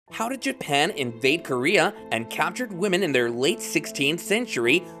How did Japan invade Korea and captured women in their late 16th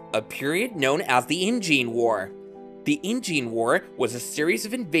century, a period known as the Imjin War? The Imjin War was a series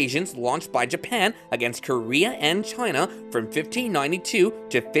of invasions launched by Japan against Korea and China from 1592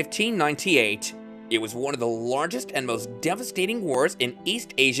 to 1598. It was one of the largest and most devastating wars in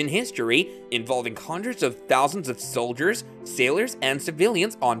East Asian history, involving hundreds of thousands of soldiers, sailors, and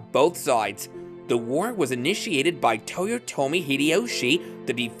civilians on both sides. The war was initiated by Toyotomi Hideyoshi,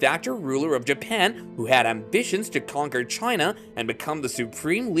 the de facto ruler of Japan, who had ambitions to conquer China and become the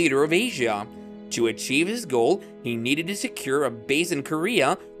supreme leader of Asia. To achieve his goal, he needed to secure a base in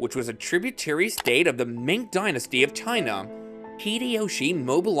Korea, which was a tributary state of the Ming dynasty of China. Hideyoshi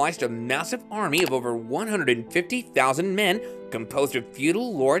mobilized a massive army of over 150,000 men, composed of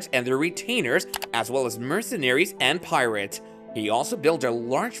feudal lords and their retainers, as well as mercenaries and pirates. He also built a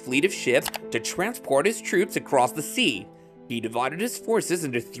large fleet of ships to transport his troops across the sea. He divided his forces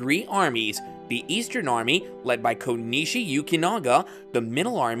into three armies: the Eastern Army, led by Konishi Yukinaga, the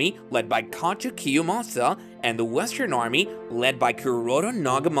Middle Army, led by Kachu Kiyomasa, and the Western Army, led by Kuroda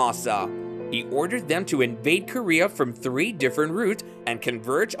Nagamasa. He ordered them to invade Korea from three different routes and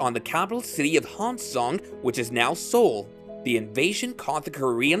converge on the capital city of Honsong, which is now Seoul. The invasion caught the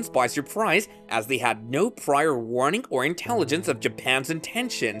Koreans by surprise, as they had no prior warning or intelligence of Japan's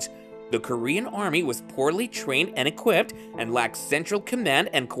intentions. The Korean army was poorly trained and equipped and lacked central command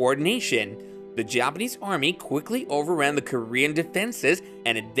and coordination. The Japanese army quickly overran the Korean defenses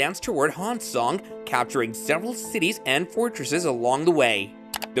and advanced toward Honsong, capturing several cities and fortresses along the way.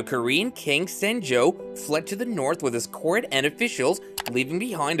 The Korean king Senjo fled to the north with his court and officials, leaving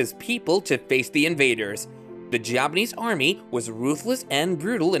behind his people to face the invaders. The Japanese army was ruthless and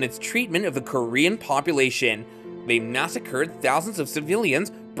brutal in its treatment of the Korean population. They massacred thousands of civilians,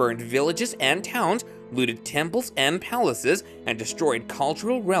 burned villages and towns, looted temples and palaces, and destroyed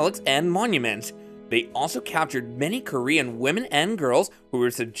cultural relics and monuments. They also captured many Korean women and girls who were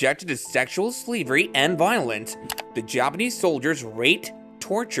subjected to sexual slavery and violence. The Japanese soldiers raped,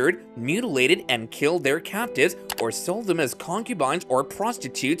 tortured, mutilated, and killed their captives, or sold them as concubines or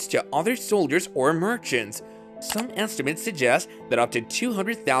prostitutes to other soldiers or merchants. Some estimates suggest that up to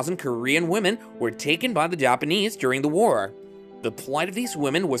 200,000 Korean women were taken by the Japanese during the war. The plight of these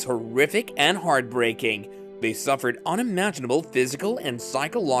women was horrific and heartbreaking. They suffered unimaginable physical and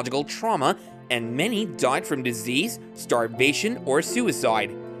psychological trauma, and many died from disease, starvation, or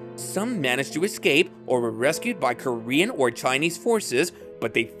suicide. Some managed to escape or were rescued by Korean or Chinese forces,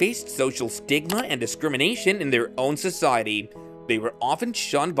 but they faced social stigma and discrimination in their own society. They were often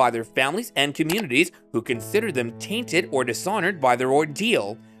shunned by their families and communities, who considered them tainted or dishonored by their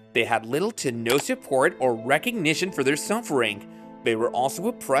ordeal. They had little to no support or recognition for their suffering. They were also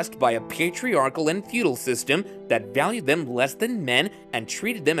oppressed by a patriarchal and feudal system that valued them less than men and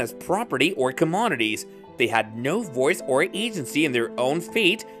treated them as property or commodities. They had no voice or agency in their own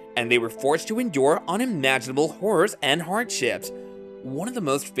fate, and they were forced to endure unimaginable horrors and hardships. One of the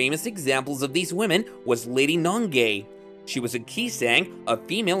most famous examples of these women was Lady Nonge. She was a kisang, a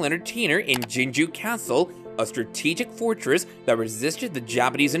female entertainer in Jinju Castle, a strategic fortress that resisted the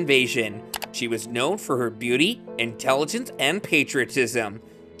Japanese invasion. She was known for her beauty, intelligence, and patriotism.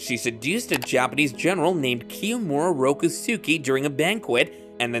 She seduced a Japanese general named Kiyomura Rokusuke during a banquet,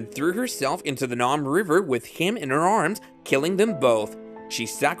 and then threw herself into the Nam River with him in her arms, killing them both. She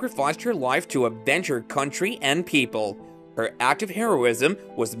sacrificed her life to avenge her country and people. Her act of heroism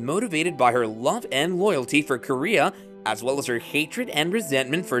was motivated by her love and loyalty for Korea, as well as her hatred and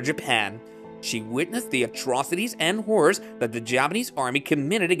resentment for Japan. She witnessed the atrocities and horrors that the Japanese army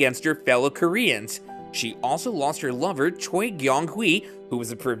committed against her fellow Koreans. She also lost her lover, Choi Gyong-hui, who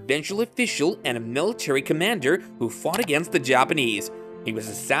was a provincial official and a military commander who fought against the Japanese. He was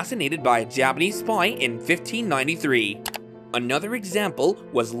assassinated by a Japanese spy in 1593. Another example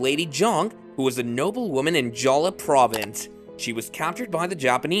was Lady Zhang, who was a noblewoman in Jeolla province. She was captured by the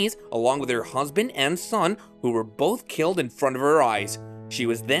Japanese along with her husband and son, who were both killed in front of her eyes. She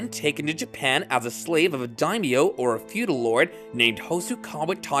was then taken to Japan as a slave of a daimyo or a feudal lord named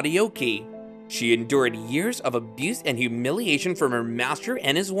Hosokawa Tadayoki. She endured years of abuse and humiliation from her master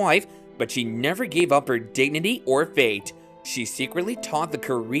and his wife, but she never gave up her dignity or fate. She secretly taught the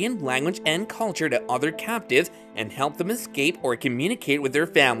Korean language and culture to other captives and helped them escape or communicate with their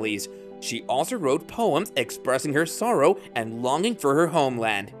families. She also wrote poems expressing her sorrow and longing for her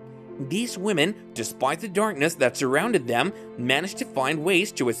homeland. These women, despite the darkness that surrounded them, managed to find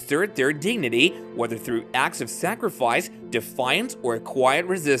ways to assert their dignity, whether through acts of sacrifice, defiance, or quiet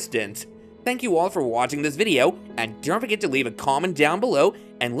resistance. Thank you all for watching this video, and don't forget to leave a comment down below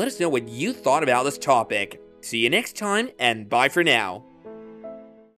and let us know what you thought about this topic. See you next time, and bye for now.